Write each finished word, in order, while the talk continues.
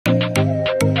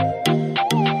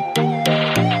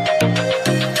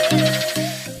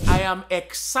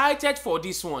excited for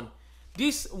this one.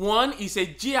 This one is a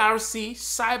GRC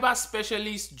cyber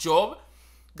specialist job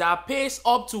that pays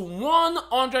up to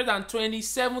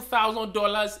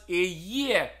 $127,000 a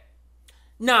year.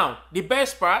 Now, the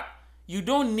best part, you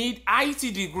don't need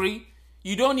IT degree,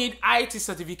 you don't need IT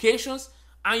certifications,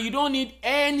 and you don't need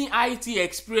any IT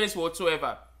experience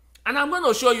whatsoever. And I'm going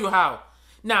to show you how.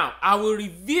 Now, I will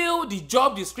reveal the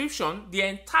job description, the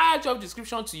entire job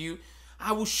description to you.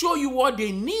 I will show you what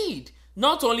they need.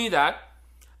 Not only that,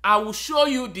 I will show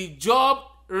you the job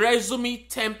resume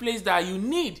templates that you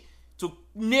need to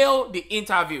nail the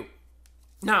interview.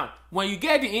 Now, when you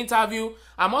get the interview,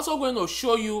 I'm also going to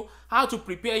show you how to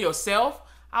prepare yourself,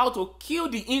 how to kill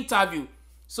the interview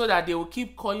so that they will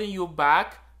keep calling you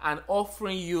back and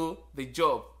offering you the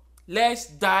job. Let's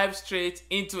dive straight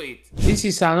into it. This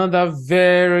is another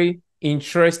very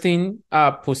interesting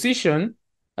position.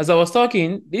 As I was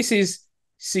talking, this is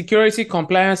security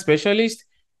compliance specialist,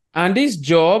 and this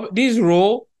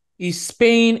role is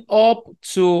paying up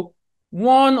to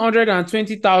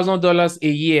 $120,000 a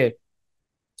year.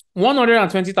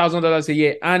 $120,000 a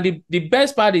year. And the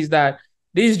best part is that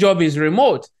this job is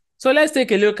remote. So let's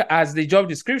take a look at the job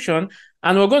description,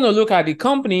 and we're going to look at the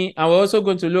company, and we're also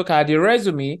going to look at the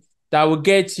resume that will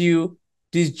get you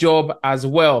this job as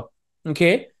well.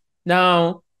 Okay.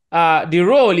 Now, the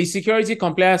role is security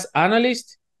compliance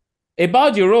analyst.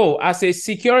 About the role, as a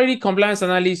security compliance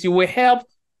analyst, you will help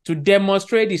to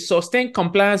demonstrate the sustained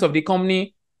compliance of the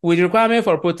company with the requirement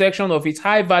for protection of its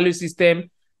high-value system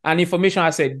and information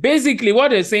asset. Basically,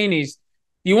 what they're saying is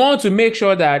you want to make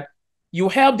sure that you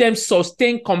help them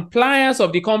sustain compliance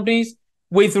of the companies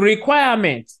with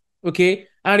requirements, okay?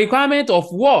 And requirement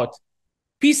of what?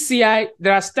 PCI,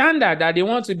 there are standards that they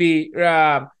want to be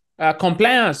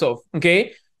compliance of,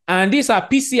 okay? And these are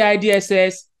PCI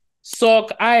DSS, SOC,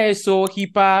 ISO,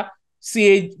 HIPAA,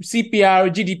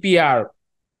 CPR, GDPR.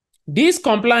 This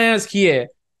compliance here,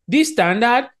 this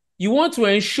standard, you want to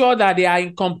ensure that they are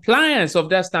in compliance of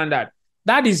that standard.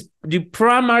 That is the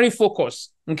primary focus,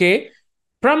 okay?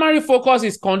 Primary focus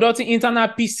is conducting internal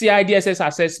PCI DSS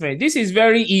assessment. This is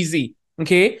very easy,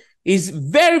 okay? It's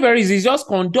very, very easy. It's just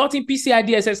conducting PCI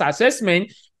DSS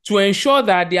assessment to ensure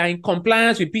that they are in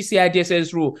compliance with PCI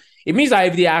DSS rule. It means that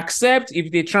if they accept,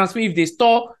 if they transfer, if they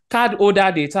store card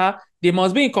holder data, they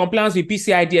must be in compliance with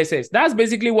PCI DSS. That's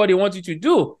basically what they want you to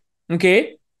do,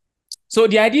 okay? So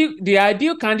the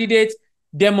ideal candidate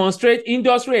demonstrate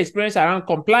industry experience around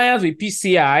compliance with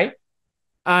PCI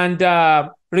and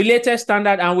related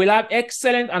standard, and will have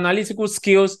excellent analytical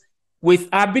skills with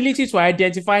ability to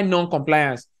identify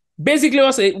non-compliance.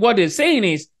 Basically, what they're saying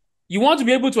is you want to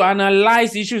be able to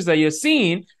analyze issues that you're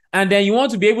seeing, and then you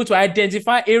want to be able to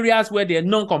identify areas where they're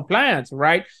non-compliant,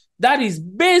 right? That is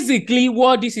basically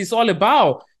what this is all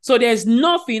about. So there's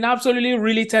nothing absolutely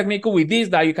really technical with this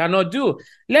that you cannot do.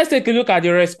 Let's take a look at the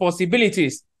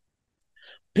responsibilities.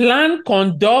 Plan,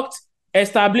 conduct,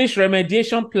 establish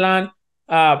remediation plan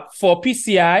for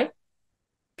PCI.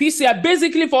 PCI,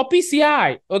 basically for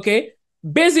PCI, okay?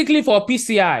 Basically for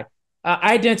PCI.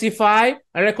 Identify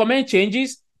and recommend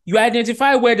changes. You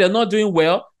identify where they're not doing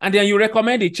well, and then you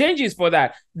recommend the changes for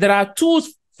that. There are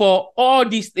tools for all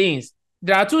these things.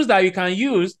 There are tools that you can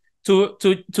use to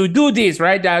do this,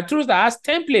 right? There are tools that has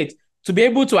templates to be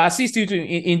able to assist you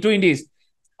in doing this.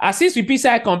 Assist with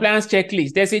PCI compliance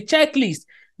checklist. There's a checklist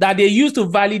that they use to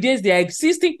validate their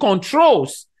existing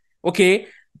controls, okay?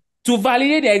 To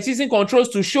validate the existing controls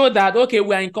to show that, okay,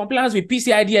 we are in compliance with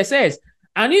PCI DSS.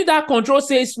 And if that control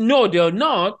says no, they're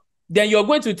not, then you're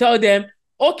going to tell them,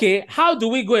 okay, how do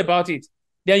we go about it?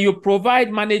 Then you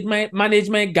provide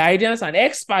management guidance and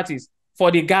expertise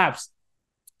for the gaps.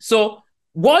 So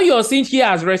what you're seeing here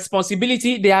as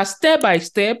responsibility, they are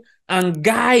step-by-step and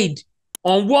guide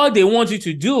on what they want you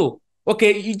to do.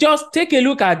 Okay, you just take a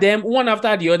look at them one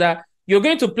after the other. You're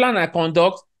going to plan and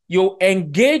conduct. You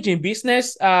engage in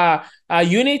business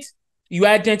unit. You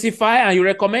identify and you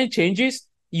recommend changes.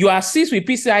 You assist with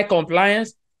PCI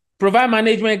compliance, provide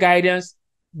management guidance.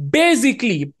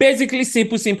 Basically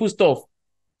simple stuff.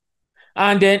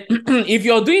 And then if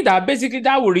you're doing that, basically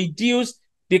that will reduce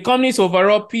the company's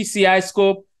overall PCI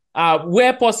scope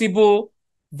where possible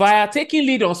via taking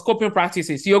lead on scoping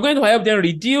practices. You're going to help them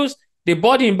reduce the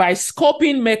burden by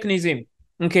scoping mechanism,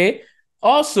 okay?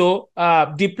 Also,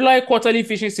 deploy quarterly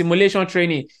phishing simulation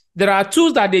training. There are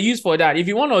tools that they use for that. If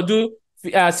you want to do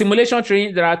simulation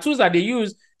training, there are tools that they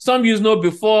use. Some use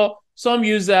KnowBe4, some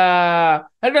use, there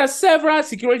are several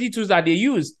security tools that they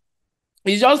use.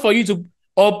 It's just for you to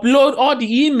upload all the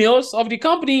emails of the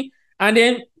company and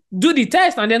then do the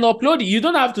test and then upload it. You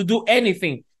don't have to do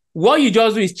anything. What you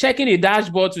just do is checking the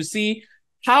dashboard to see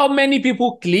How many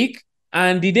people click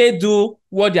and did they do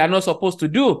what they are not supposed to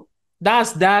do?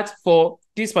 That's that for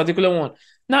this particular one.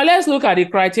 Now let's look at the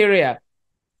criteria.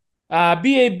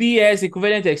 BABS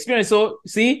equivalent experience. So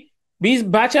see, these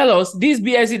bachelors, these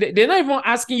BSc, they're not even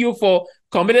asking you for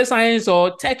computer science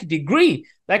or tech degree.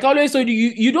 Like I always told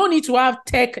you, you don't need to have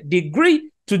tech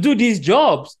degree to do these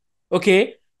jobs.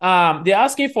 Okay. They're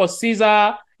asking for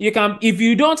CSER. You can, if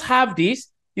you don't have this,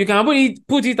 you can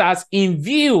put it as in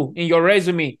view in your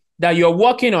resume that you're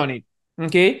working on it.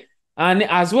 Okay. And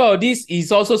as well, this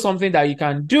is also something that you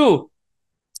can do.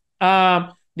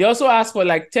 They also ask for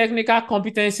like technical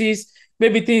competencies,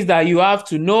 maybe things that you have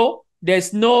to know.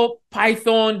 There's no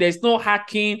Python, there's no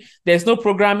hacking, there's no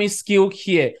programming skill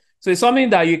here. So it's something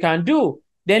that you can do.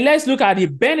 Then let's look at the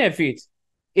benefits.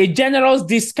 A generous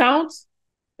discount,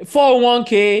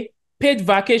 401k, paid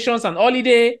vacations and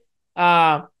holiday,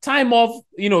 time off,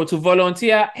 to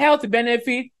volunteer, health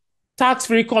benefit,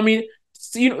 tax-free coming.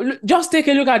 Just take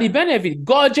a look at the benefit.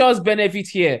 Gorgeous benefit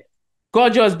here.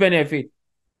 Gorgeous benefit.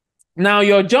 Now,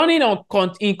 your journey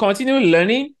in continuing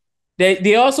learning,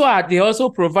 they also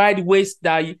provide ways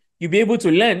that you'll be able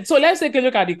to learn. So let's take a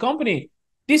look at the company.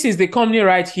 This is the company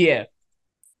right here,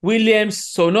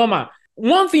 Williams-Sonoma.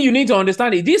 One thing you need to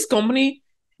understand is this company,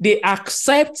 they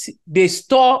accept, they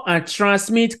store and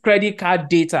transmit credit card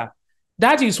data.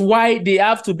 That is why they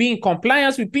have to be in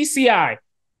compliance with PCI.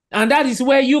 And that is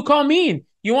where you come in.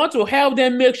 You want to help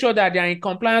them make sure that they're in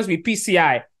compliance with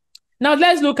PCI. Now,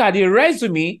 let's look at the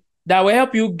resume that will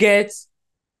help you get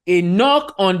a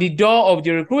knock on the door of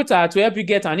the recruiter to help you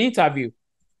get an interview.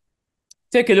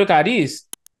 Take a look at this.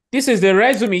 This is the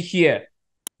resume here.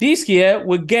 This here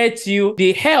will get you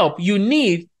the help you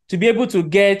need to be able to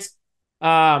get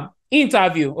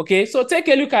interview. Okay, so take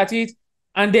a look at it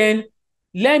and then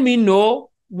let me know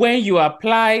when you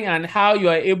apply and how you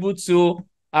are able to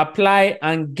apply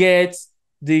and get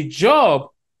the job.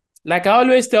 Like I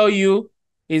always tell you,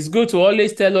 it's good to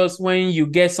always tell us when you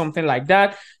get something like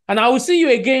that. And I will see you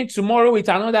again tomorrow with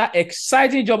another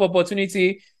exciting job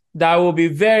opportunity that will be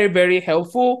very, very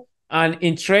helpful and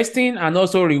interesting and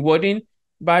also rewarding.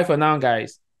 Bye for now,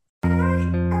 guys.